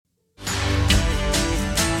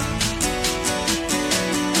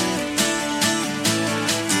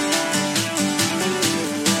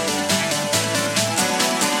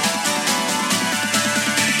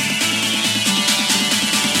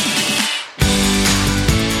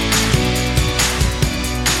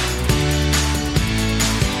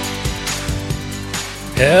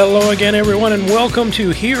Hello again, everyone, and welcome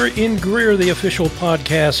to Here in Greer, the official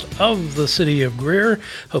podcast of the City of Greer.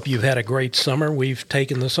 Hope you've had a great summer. We've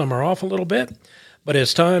taken the summer off a little bit, but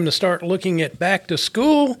it's time to start looking at back to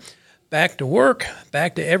school, back to work,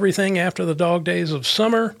 back to everything after the dog days of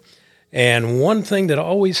summer. And one thing that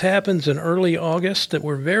always happens in early August that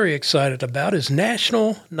we're very excited about is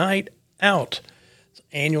National Night Out. It's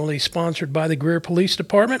annually sponsored by the Greer Police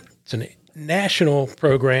Department. It's a national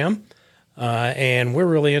program. And we're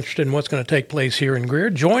really interested in what's going to take place here in Greer.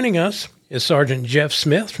 Joining us is Sergeant Jeff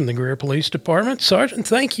Smith from the Greer Police Department. Sergeant,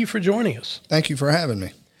 thank you for joining us. Thank you for having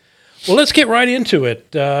me. Well, let's get right into it.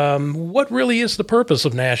 What really is the purpose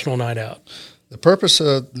of National Night Out? The purpose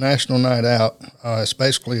of National Night Out is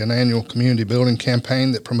basically an annual community building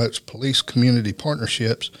campaign that promotes police-community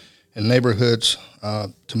partnerships in neighborhoods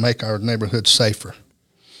to make our neighborhoods safer.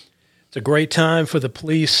 It's a great time for the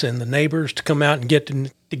police and the neighbors to come out and get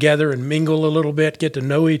together and mingle a little bit, get to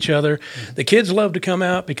know each other. Mm-hmm. The kids love to come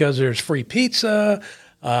out because there's free pizza,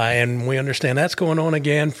 and we understand that's going on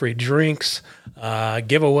again, free drinks,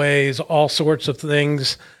 giveaways, all sorts of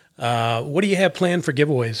things. What do you have planned for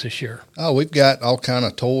giveaways this year? Oh, we've got all kind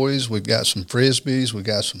of toys. We've got some Frisbees. We've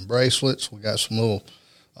got some bracelets. We've got some little,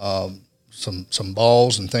 some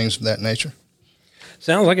balls and things of that nature.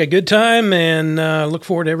 Sounds like a good time, and look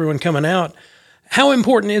forward to everyone coming out. How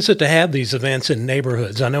important is it to have these events in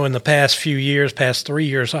neighborhoods? I know in the past 3 years,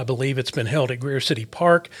 I believe it's been held at Greer City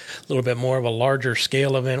Park, a little bit more of a larger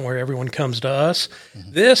scale event where everyone comes to us.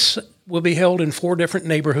 Mm-hmm. This will be held in 4 different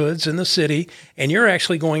neighborhoods in the city, and you're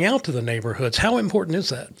actually going out to the neighborhoods. How important is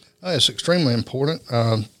that? It's extremely important.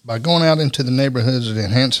 By going out into the neighborhoods, it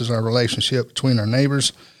enhances our relationship between our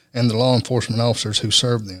neighbors and the law enforcement officers who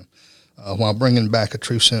serve them, while bringing back a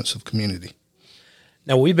true sense of community.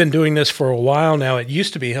 Now, we've been doing this for a while now. It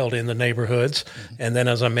used to be held in the neighborhoods, mm-hmm. and then,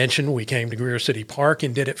 as I mentioned, we came to Greer City Park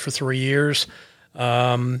and did it for 3 years.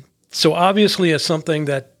 So obviously it's something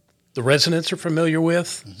that the residents are familiar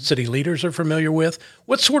with, mm-hmm. city leaders are familiar with.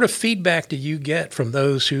 What sort of feedback do you get from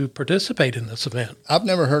those who participate in this event? I've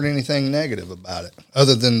never heard anything negative about it,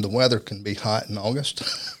 other than the weather can be hot in August,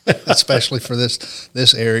 especially for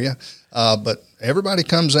this area. But everybody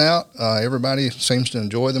comes out. Everybody seems to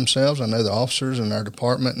enjoy themselves. I know the officers in our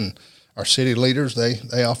department and our city leaders,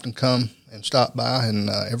 they often come and stop by, and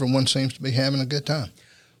everyone seems to be having a good time.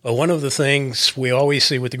 Well, one of the things we always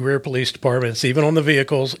see with the Greer Police Department, it's even on the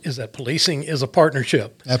vehicles, is that policing is a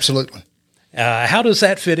partnership. Absolutely. How does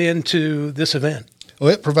that fit into this event? Well,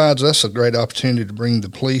 it provides us a great opportunity to bring the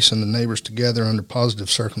police and the neighbors together under positive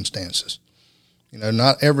circumstances. You know,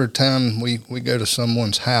 not every time we go to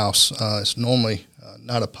someone's house, it's normally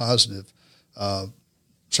not a positive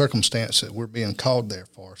circumstance that we're being called there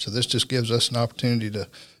for. So this just gives us an opportunity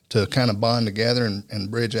to kind of bond together and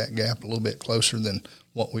bridge that gap a little bit closer than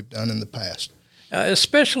what we've done in the past.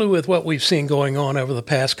 Especially with what we've seen going on over the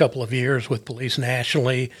past couple of years with police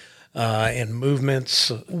nationally and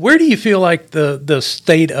movements. Where do you feel like the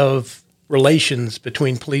state of relations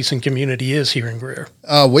between police and community is here in Greer?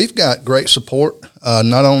 We've got great support,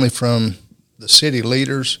 not only from the city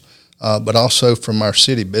leaders, but also from our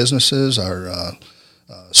city businesses, our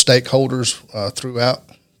stakeholders throughout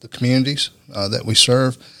the communities that we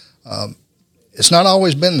serve. It's not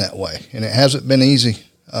always been that way, and it hasn't been easy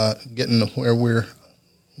getting to where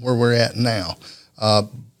we're at now.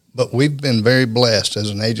 But we've been very blessed as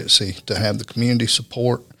an agency to have the community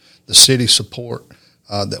support, the city support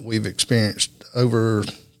that we've experienced over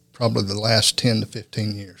probably the last 10 to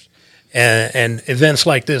 15 years. And events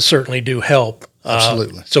like this certainly do help.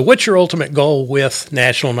 Absolutely. So what's your ultimate goal with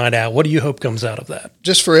National Night Out? What do you hope comes out of that?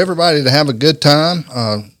 Just for everybody to have a good time,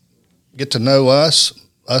 get to know us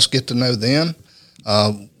get to know them.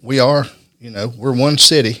 We're one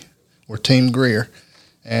city. We're Team Greer.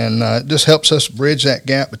 And it just helps us bridge that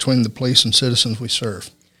gap between the police and citizens we serve.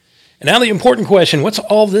 And now the important question, what's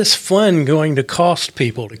all this fun going to cost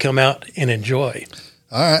people to come out and enjoy?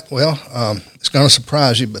 All right. Well, it's going to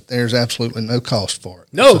surprise you, but there's absolutely no cost for it.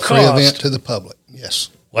 No it's a cost. Free event to the public. Yes.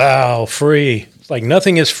 Wow, free. It's like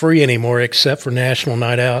nothing is free anymore except for National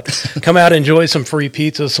Night Out. Come out, enjoy some free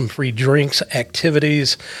pizza, some free drinks,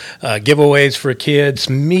 activities, giveaways for kids.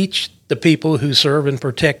 Meet the people who serve and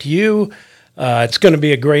protect you. It's going to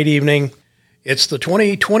be a great evening. It's the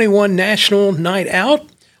 2021 National Night Out,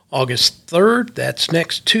 August 3rd. That's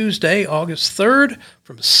next Tuesday, August 3rd,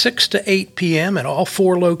 from 6 to 8 p.m. at all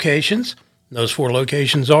 4 locations. Those 4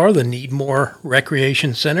 locations are the Needmore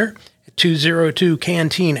Recreation Center at 202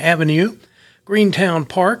 Canteen Avenue, Greentown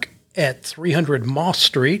Park at 300 Moss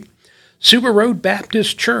Street, Suba Road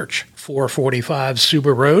Baptist Church, 445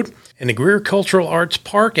 Suba Road, and the Greer Cultural Arts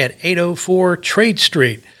Park at 804 Trade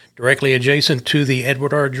Street, directly adjacent to the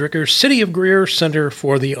Edward R. Dricker City of Greer Center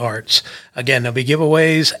for the Arts. Again, there'll be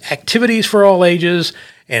giveaways, activities for all ages,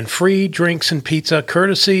 and free drinks and pizza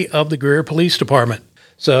courtesy of the Greer Police Department.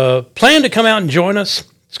 So plan to come out and join us.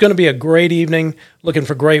 It's going to be a great evening, looking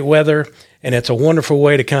for great weather, and it's a wonderful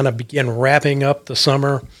way to kind of begin wrapping up the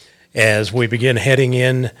summer as we begin heading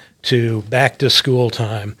in to back to school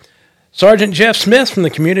time. Sergeant Jeff Smith from the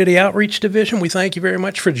Community Outreach Division, we thank you very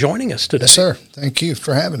much for joining us today. Yes, sir. Thank you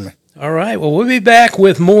for having me. All right. Well, we'll be back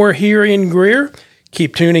with more here in Greer.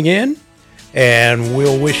 Keep tuning in, and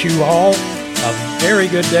we'll wish you all a very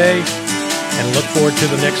good day and look forward to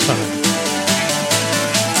the next time.